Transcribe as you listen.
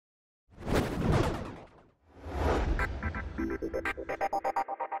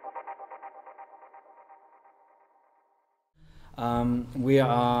We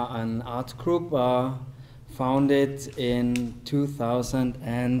are an art group founded in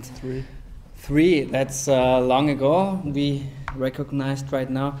 2003. That's long ago. We recognized right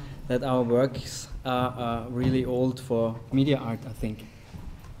now that our works are really old for media art, I think.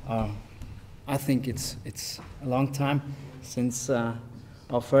 I think it's a long time since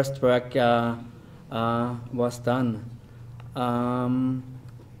our first work was done.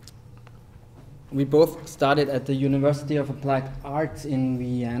 We both studied at the University of Applied Arts in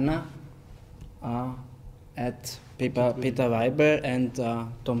Vienna at Peter Weibel and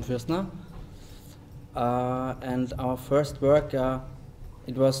Tom Fürstner. And our first work,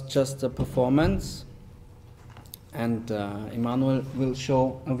 it was just a performance. And Emanuel will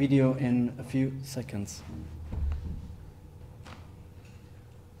show a video in a few seconds.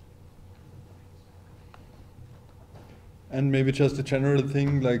 And maybe just a general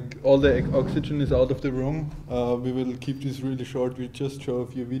thing, like all the oxygen is out of the room. We will keep this really short. We just show a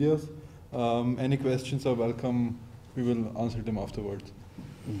few videos. Any questions are welcome. We will answer them afterwards.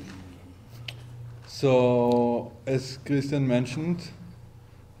 So, as Christian mentioned,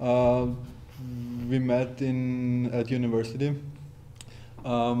 we met at university.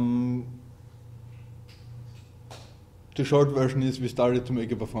 The short version is we started to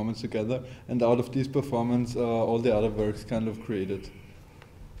make a performance together, and out of this performance, all the other works kind of created.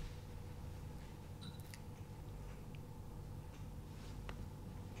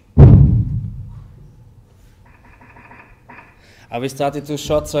 We started to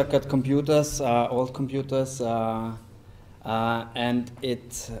short-circuit computers, old computers, and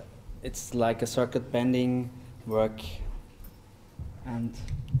it's like a circuit bending work, and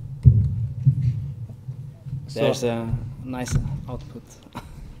there's a nice output.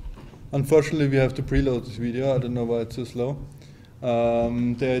 Unfortunately, we have to preload this video. I don't know why it's so slow.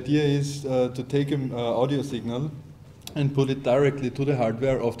 The idea is to take an audio signal and put it directly to the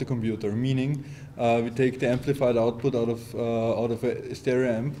hardware of the computer. Meaning, we take the amplified output out of a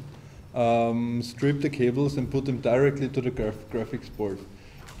stereo amp, strip the cables, and put them directly to the graphics board.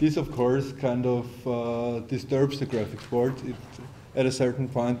 This, of course, kind of disturbs the graphics board. At a certain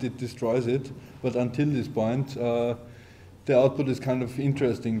point, it destroys it. But until this point, the output is kind of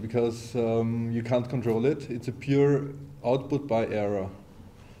interesting because you can't control it. It's a pure output by error.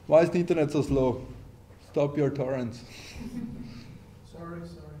 Why is the internet so slow? Stop your torrents. Sorry.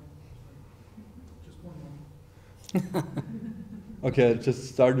 Just one moment. Okay,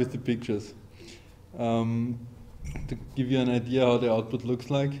 just start with the pictures. To give you an idea how the output looks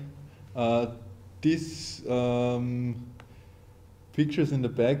like, these pictures in the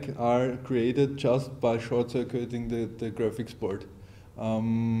back are created just by short-circuiting the graphics board.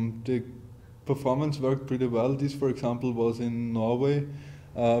 The performance worked pretty well. This, for example, was in Norway.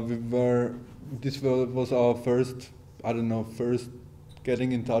 This was our first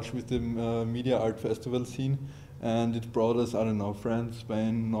getting in touch with the media art festival scene, and it brought us, France,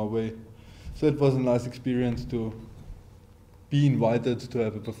 Spain, Norway. So it was a nice experience to be invited to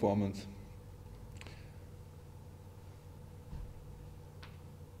have a performance.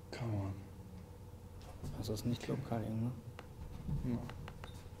 Come on. Also ist nicht lokal, ne? No.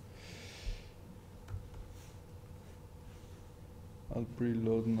 I'll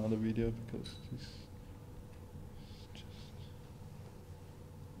preload another video because this is just...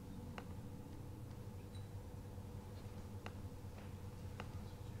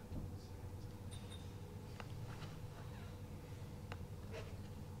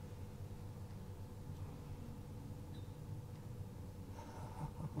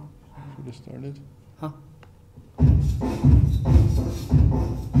 Should I start it? Huh?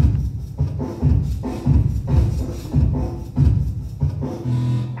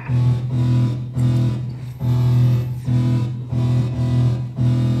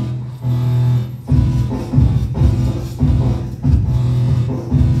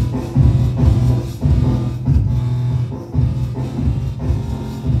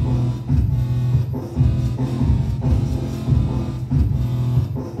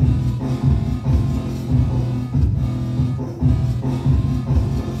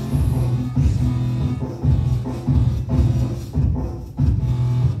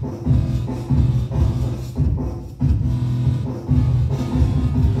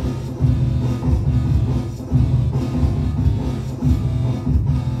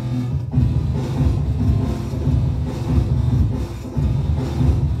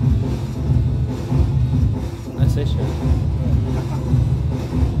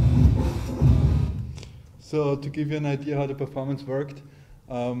 So to give you an idea how the performance worked,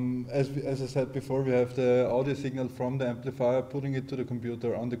 As I said before, we have the audio signal from the amplifier, putting it to the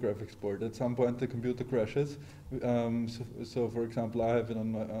computer on the graphics board. At some point, the computer crashes. So for example, I have it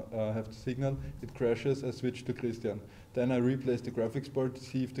on my, have the signal. It crashes. I switch to Christian. Then I replace the graphics board to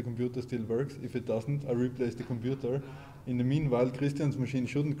see if the computer still works. If it doesn't, I replace the computer. In the meanwhile, Christian's machine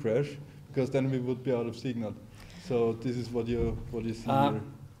shouldn't crash because then we would be out of signal. So this is what you see here.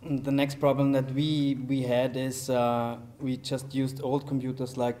 The next problem that we had is we just used old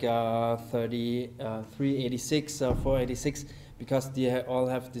computers like 386 or 486 because they all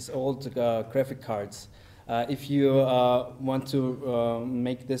have these old graphic cards. If you want to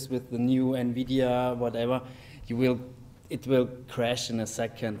make this with the new NVIDIA whatever, it will crash in a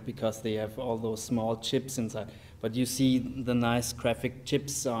second because they have all those small chips inside. But you see the nice graphic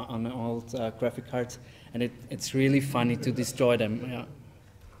chips on old graphic cards, and it's really funny to destroy them. Yeah.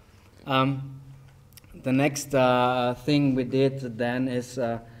 The next thing we did then is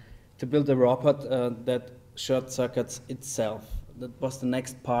to build a robot that short circuits itself. That was the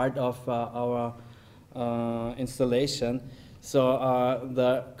next part of our installation. So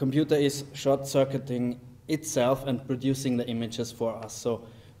the computer is short circuiting itself and producing the images for us. So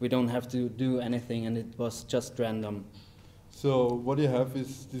we don't have to do anything, and it was just random. So what you have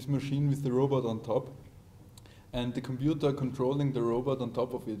is this machine with the robot on top, and the computer controlling the robot on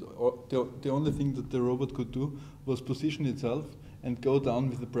top of it. The only thing that the robot could do was position itself and go down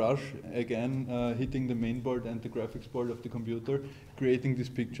with the brush, again hitting the main board and the graphics board of the computer, creating these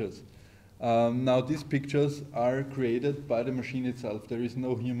pictures. Now these pictures are created by the machine itself. There is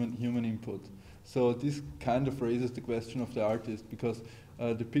no human input. So this kind of raises the question of the artist, because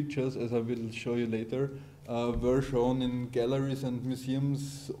the pictures, as I will show you later, were shown in galleries and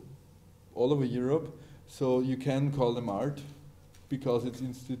museums all over Europe. So you can call them art because it's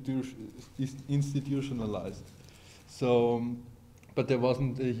institutionalized. So, but there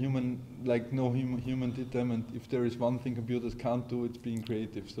wasn't a human, like no human did them, and if there is one thing computers can't do, it's being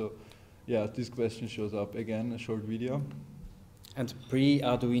creative. So yeah, this question shows up. Again, a short video. And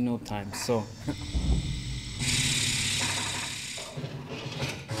pre-Arduino time, so.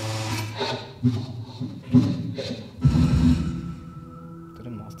 To the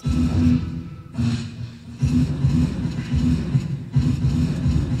master.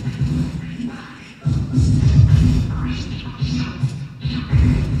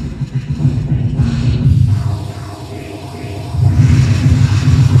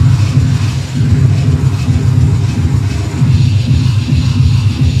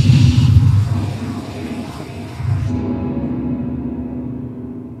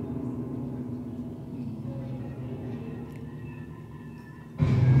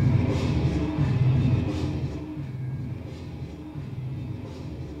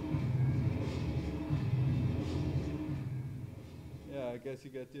 I guess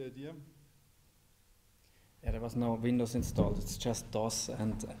you get the idea. Yeah, there was no Windows installed. It's just DOS,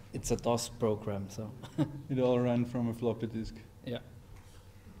 and it's a DOS program. So it all ran from a floppy disk. Yeah.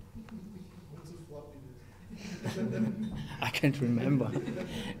 What's a floppy disk? I can't remember.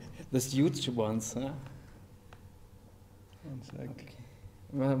 Those huge ones. Huh? One sec. Okay.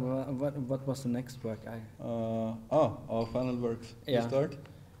 What was the next work? Our final works. Yeah. You start?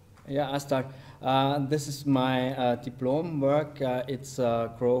 Yeah, I start. This is my diploma work. It's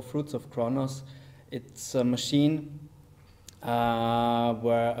Grow Fruits of Kronos. It's a machine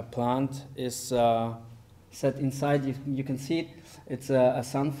where a plant is set inside. You can see it. It's a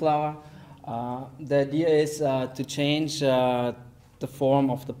sunflower. The idea is to change the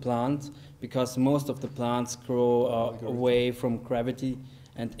form of the plant, because most of the plants grow away from gravity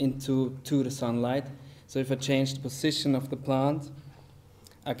and into the sunlight. So if I change the position of the plant,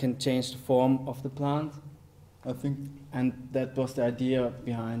 I can change the form of the plant. I think. And that was the idea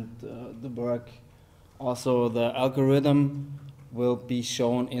behind the work. Also, the algorithm will be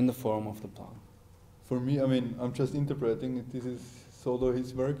shown in the form of the plant. For me, I mean, I'm just interpreting. This is solo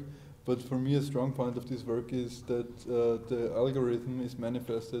his work, but for me, a strong point of this work is that the algorithm is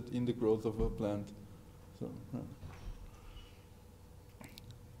manifested in the growth of a plant. So.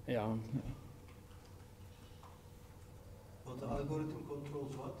 Yeah. But the algorithm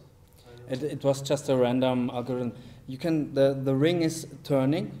controls what? It was just a random algorithm. You can the ring is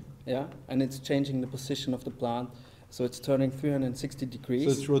turning, yeah, and it's changing the position of the plant. So it's turning 360 degrees.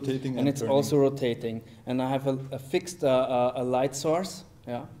 So it's rotating and it's turning. also rotating. And I have a fixed a light source,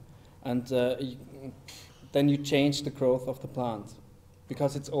 yeah, and then you change the growth of the plant,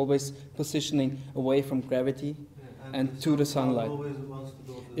 because it's always positioning away from gravity and to the sunlight. Always wants to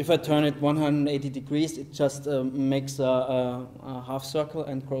go to If I turn it 180 degrees, it just makes a half circle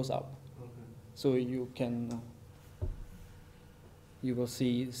and grows up. Okay. So you can. you will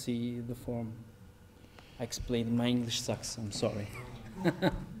see the form. I explained, my English sucks, I'm sorry. So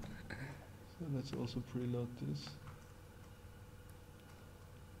let's also preload this.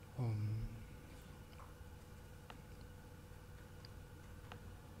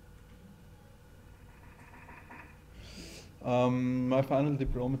 My final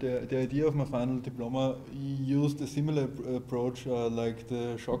diploma, the idea of my final diploma used a similar approach like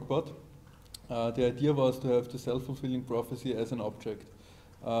the shockbot. The idea was to have the self-fulfilling prophecy as an object.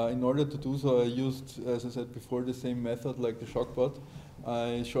 In order to do so, I used, as I said before, the same method like the shockbot.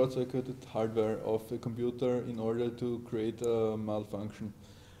 I short-circuited hardware of the computer in order to create a malfunction.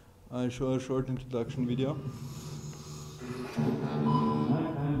 I show a short introduction video.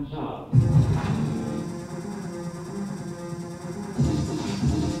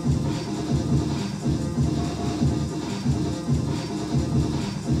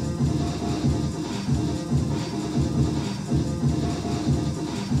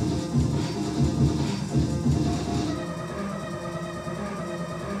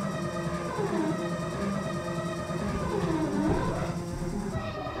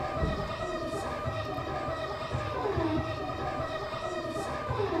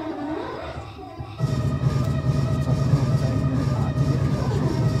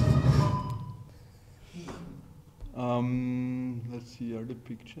 Let's see, are the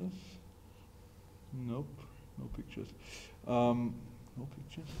pictures? Nope, no pictures. No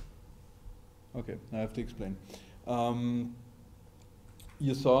pictures? Okay, I have to explain.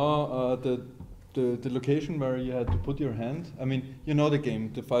 You saw the location where you had to put your hand. I mean, you know the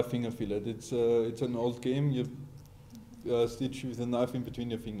game, the 5-finger fillet. It's an old game. You stitch with a knife in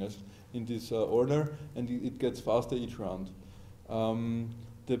between your fingers in this order, and it gets faster each round.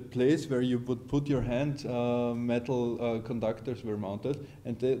 The place where you would put your hand, metal conductors were mounted,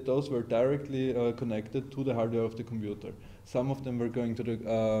 and those were directly connected to the hardware of the computer. Some of them were going to the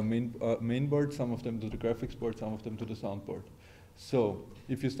main board, some of them to the graphics board, some of them to the sound board. So,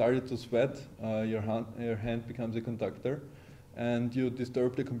 if you started to sweat, your hand becomes a conductor, and you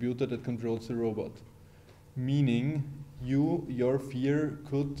disturb the computer that controls the robot. Meaning, your fear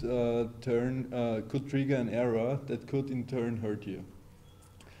could trigger an error that could in turn hurt you.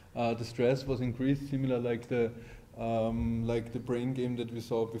 The stress was increased, similar like the brain game that we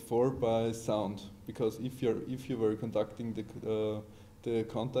saw before, by sound. Because if you were conducting the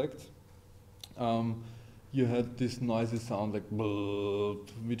contact, you had this noisy sound like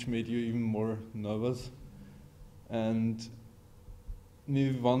which made you even more nervous. And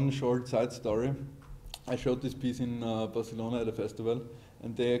maybe one short side story. I showed this piece in Barcelona at a festival,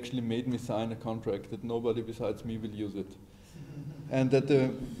 and they actually made me sign a contract that nobody besides me will use it. And at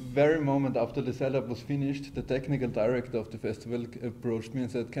the very moment after the setup was finished, the technical director of the festival approached me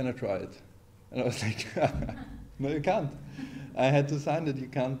and said, "Can I try it?" And I was like, "No, you can't. I had to sign that you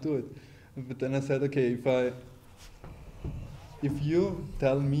can't do it." But then I said, "Okay, if you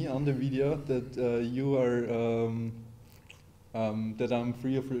tell me on the video that you are that I'm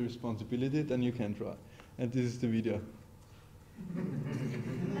free of responsibility, then you can try." And this is the video. And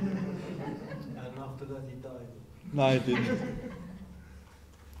after that he died. No, I didn't.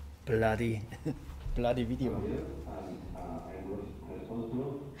 Bloody video.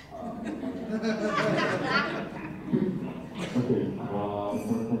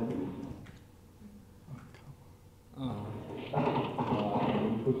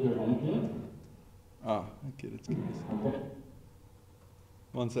 Put your hand here. Okay, let's give this.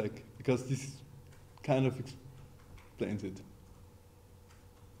 One sec, because this kind of explains it.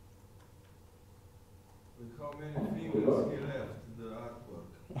 With how many fingers he left the artwork?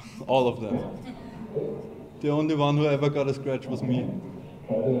 All of them. The only one who ever got a scratch was me.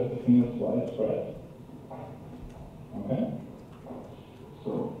 Try the fingers widespread. Okay?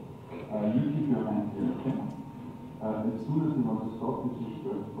 So, you keep your hand here, okay? As soon as you want to stop, you just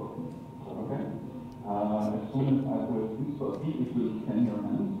go stop. Okay? As soon as I go to stop, it will scan your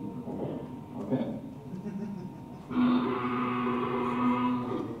hand. Okay?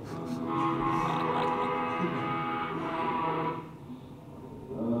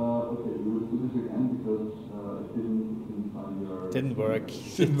 Okay, we will do this again because it didn't find your... Didn't work.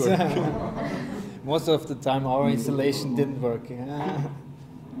 Didn't work. Most of the time our installation didn't work.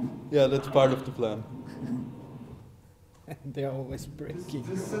 Yeah, that's part of the plan. They're always breaking.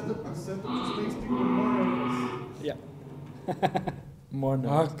 This setup just makes people more nervous. Yeah. More Oh,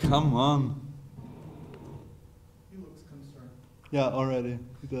 nervous. come on. He looks concerned. Yeah, already,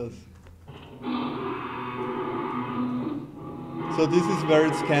 it does. So this is where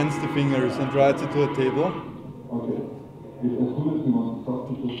it scans the fingers and writes it to a table. Okay. As soon as you want to stop,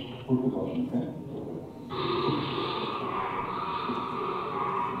 you just push the button, okay?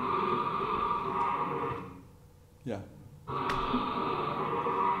 Yeah.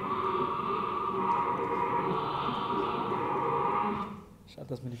 Schaut,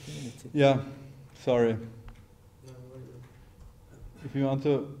 dass man die Finger nicht sieht. Yeah. Sorry. No, wait, wait. If you want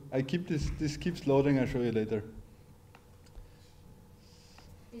to, I keep this keeps loading. I'll show you later.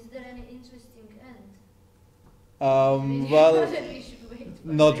 Is there any interesting end? Well, We should wait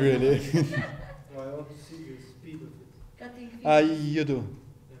for not it. really. No, I want to see the speed of it. Cutting fingers. You do. Yeah.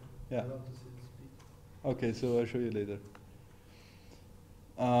 Yeah. I want to see the speed. Okay, so I'll show you later.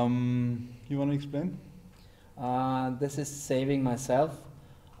 You want to explain? This is saving myself.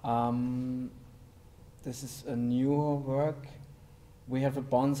 This is a newer work. We have a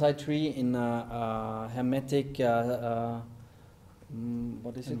bonsai tree in a hermetic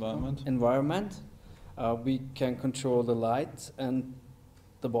what is Environment. it called? Environment. We can control the light and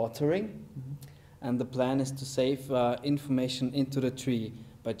the watering, and the plan is to save information into the tree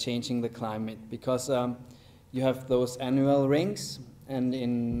by changing the climate, because you have those annual rings, and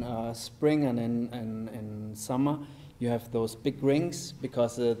in spring and in summer you have those big rings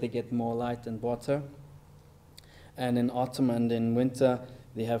because they get more light and water, and in autumn and in winter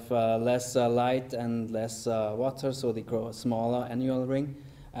they have less light and less water, so they grow a smaller annual ring,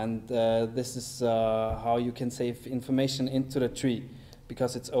 and this is how you can save information into the tree,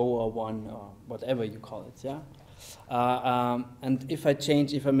 because it's 0 or 1 or whatever you call it, yeah? And if I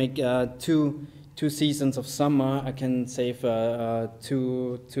make two seasons of summer, I can save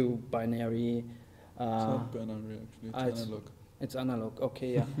two binary. It's not binary actually. It's analog. It's analog.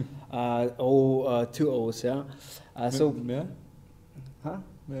 Okay, yeah. Two O's, yeah. So. May I? Huh?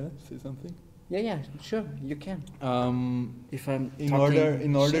 May I say something? Yeah, sure, you can. If I'm In order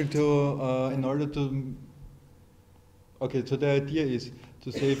shit. to. Okay, so the idea is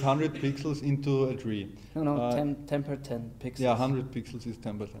to save 100 pixels into a tree. No, 10 per 10 pixels. Yeah, 100 pixels is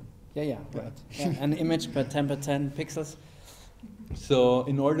 10 by 10. Yeah, right. Yeah, an image per 10 by 10 pixels. So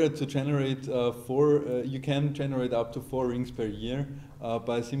in order to generate you can generate up to 4 rings per year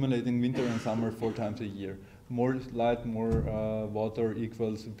by simulating winter and summer 4 times a year. More light, more water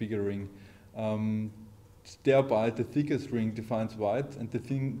equals a bigger ring. Thereby, the thickest ring defines white, and the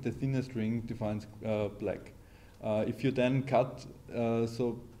thinnest ring defines black. If you then cut,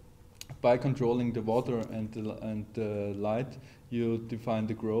 so by controlling the water and the light, you define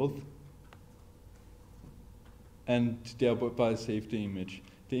the growth, and thereby save the image.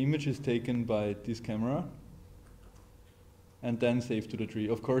 The image is taken by this camera and then saved to the tree.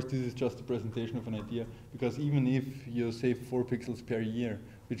 Of course, this is just a presentation of an idea, because even if you save 4 pixels per year,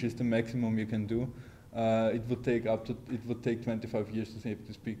 which is the maximum you can do, it would take 25 years to save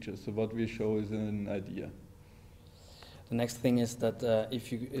this picture. So what we show is an idea. The next thing is that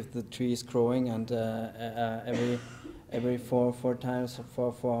if the tree is growing and every four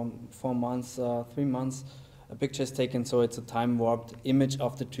months, 3 months, a picture is taken, so it's a time warped image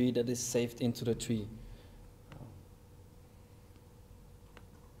of the tree that is saved into the tree.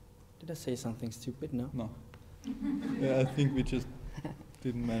 Did I say something stupid? No. No. Yeah, I think we just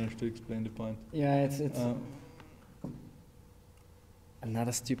didn't manage to explain the point. Yeah, it's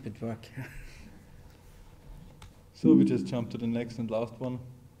another stupid work. So we just jump to the next and last one.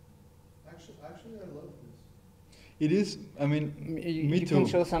 Actually, I love this. It is, I mean, me You too. can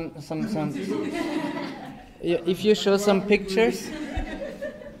show some if you show some pictures.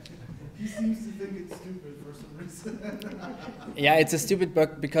 He seems to think it's stupid for some reason. Yeah, it's a stupid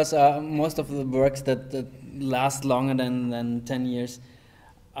work because most of the works that last longer than 10 years,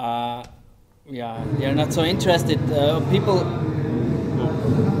 they're not so interested.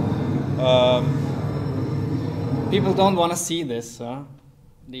 People don't want to see this.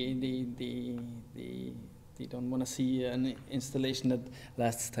 They don't want to see an installation that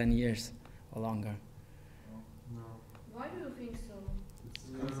lasts 10 years or longer. Why do you think so? It's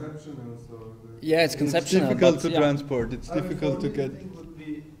conceptual, so. Yeah, it's conceptual. It's difficult but to yeah. transport. It's difficult to get. The thing would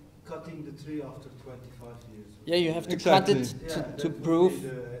be cutting the tree after 25 years. Yeah, you have to Exactly. cut it Yeah, that to would prove be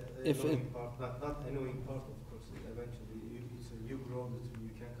the if annoying it. part, not annoying part, of course. Eventually, you grow the tree,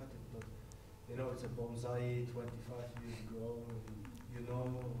 you can cut it, but it's a bonsai, 25 years grow, and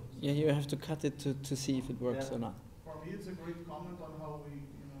Yeah, you have to cut it to see if it works Yeah. or not. For me, it's a great comment on how we,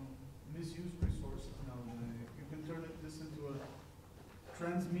 misuse resources nowadays. You can turn this into a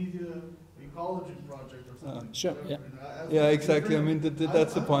transmedia ecology project or something. Sure, yeah. Yeah, exactly. I mean,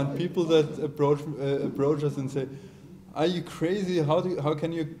 that's the point. People that approach us and say, "Are you crazy? How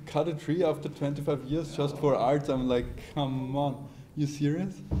can you cut a tree after 25 years just for art?" I'm like, "Come on, you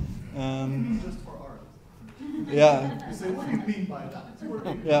serious?" Just for art. Yeah. You say, what do you mean by that?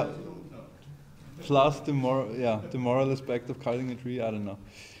 Yeah. You don't know. Plus the moral aspect of cutting a tree. I don't know.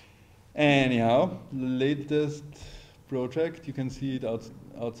 Anyhow, latest project, you can see it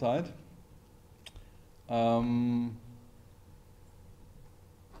outside. I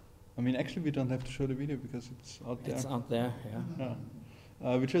mean, actually, we don't have to show the video because it's out there. It's out there, yeah.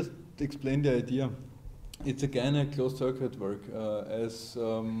 We just explained the idea. It's again a closed circuit work, as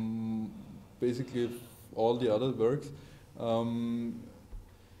basically all the other works.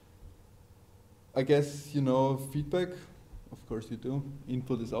 I guess you know feedback. Of course you do.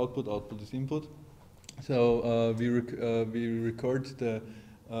 Input is output, output is input. So we record the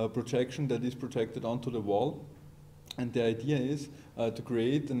projection that is projected onto the wall. And the idea is to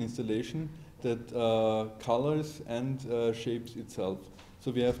create an installation that colors and shapes itself.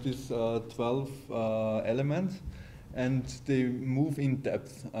 So we have these 12 elements, and they move in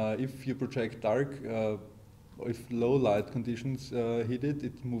depth. If you project dark, if low light conditions hit it,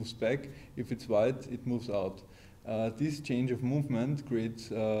 it moves back. If it's white, it moves out. This change of movement creates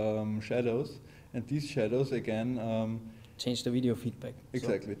shadows, and these shadows again change the video feedback.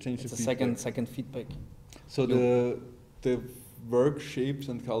 Exactly, so change the it's feedback. a second feedback. So the work shapes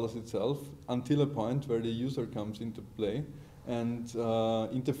and colors itself until a point where the user comes into play and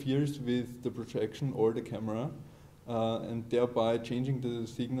interferes with the projection or the camera, and thereby changing the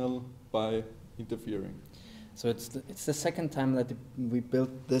signal by interfering. So it's the second time that we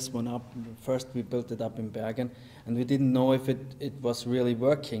built this one up. First we built it up in Bergen, and we didn't know if it was really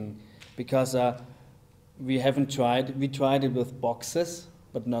working, because we haven't tried. We tried it with boxes,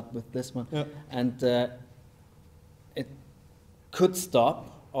 but not with this one. Yeah. And it could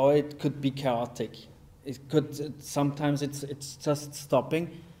stop, or it could be chaotic. It could sometimes it's just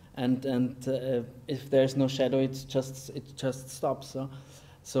stopping, and if there's no shadow, it just stops.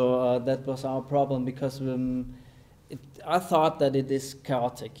 So that was our problem, because I thought that it is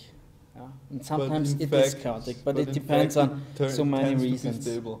chaotic, and sometimes it is chaotic, but it depends on so many reasons.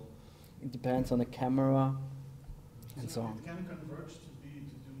 It depends on the camera and so on. It can converge to do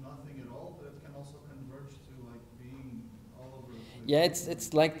nothing at all, but it can also converge to like being all over the place. Yeah,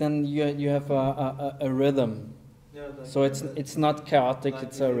 it's like then you have a rhythm. Yeah, like So it's not chaotic, like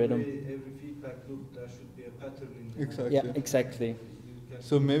it's a rhythm. Every feedback loop, there should be a pattern in the Exactly. Yeah, exactly.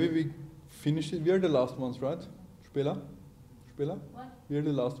 So maybe we finish it. We are the last ones, right? Spela? What? We are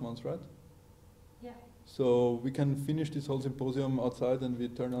the last ones, right? Yeah. So we can finish this whole symposium outside, and we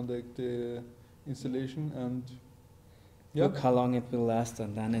turn on the installation, and yeah. Look how long it will last,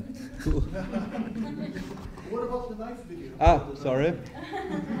 and then it. What about the knife video? Sorry. I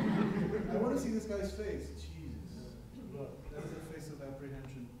want to see this guy's face. Jesus. That's a face of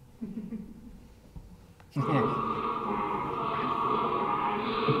apprehension.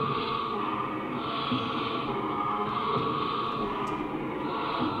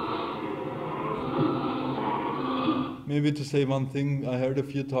 Maybe to say one thing, I heard a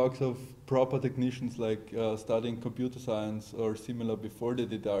few talks of proper technicians like studying computer science or similar before they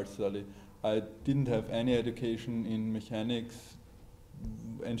did art study. I didn't have any education in mechanics,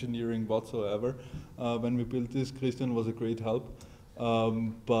 engineering whatsoever. When we built this, Christian was a great help.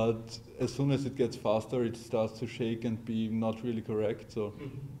 But as soon as it gets faster, it starts to shake and be not really correct. So,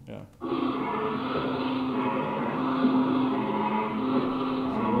 yeah.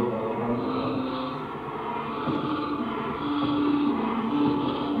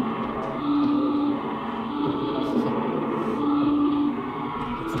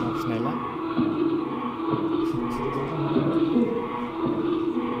 It's noch schneller.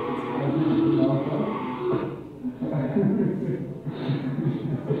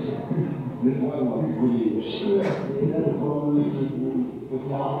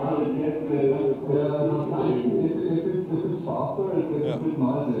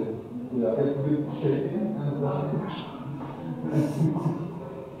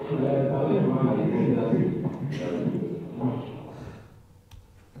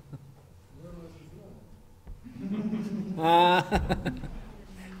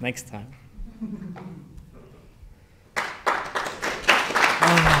 Next time.